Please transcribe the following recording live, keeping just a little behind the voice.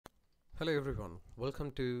Hello everyone,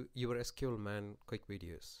 welcome to your SQL Man quick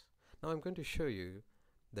videos. Now I'm going to show you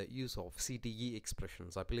the use of CTE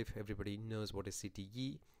expressions. I believe everybody knows what is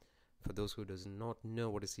CTE. For those who does not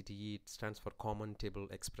know what is CTE, it stands for Common Table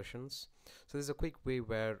Expressions. So this is a quick way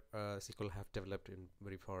where SQL have developed in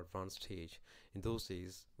very far advanced stage. In those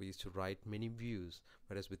days we used to write many views,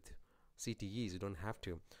 whereas with CTEs you don't have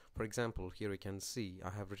to. For example, here you can see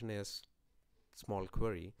I have written a small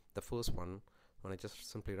query. The first one, when I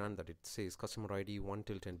just simply run that, it says customer ID 1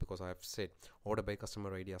 till 10 because I have said order by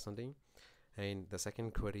customer ID ascending, and the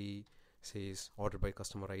second query says order by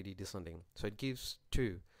customer ID descending. So it gives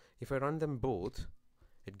two. If I run them both,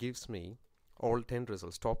 it gives me all 10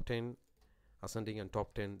 results, top 10 ascending and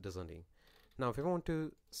top 10 descending. Now if I want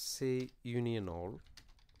to say union all,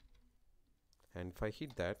 and if I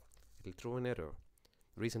hit that, it will throw an error.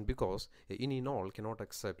 Reason because a union all cannot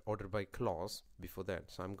accept order by clause before that.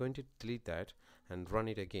 So I'm going to delete that and run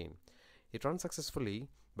it again. It runs successfully,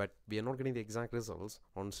 but we are not getting the exact results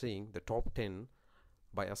on seeing the top 10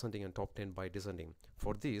 by ascending and top 10 by descending.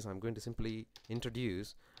 For this I'm going to simply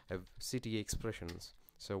introduce a CTE expressions.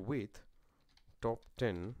 So with top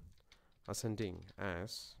 10 ascending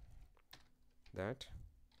as that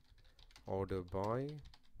order by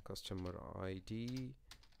customer ID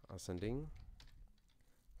ascending,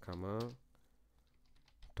 comma,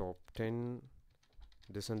 top 10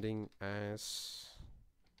 descending as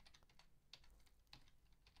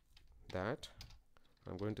that.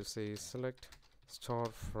 I'm going to say select star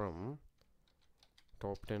from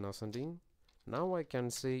top 10 ascending. Now I can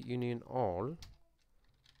say union all,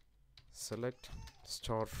 select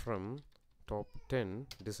star from top 10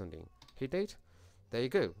 descending. Hit it. There you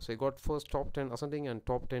go. So you got first top 10 ascending and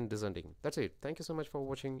top 10 descending. That's it. Thank you so much for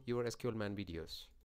watching your SQL Man videos.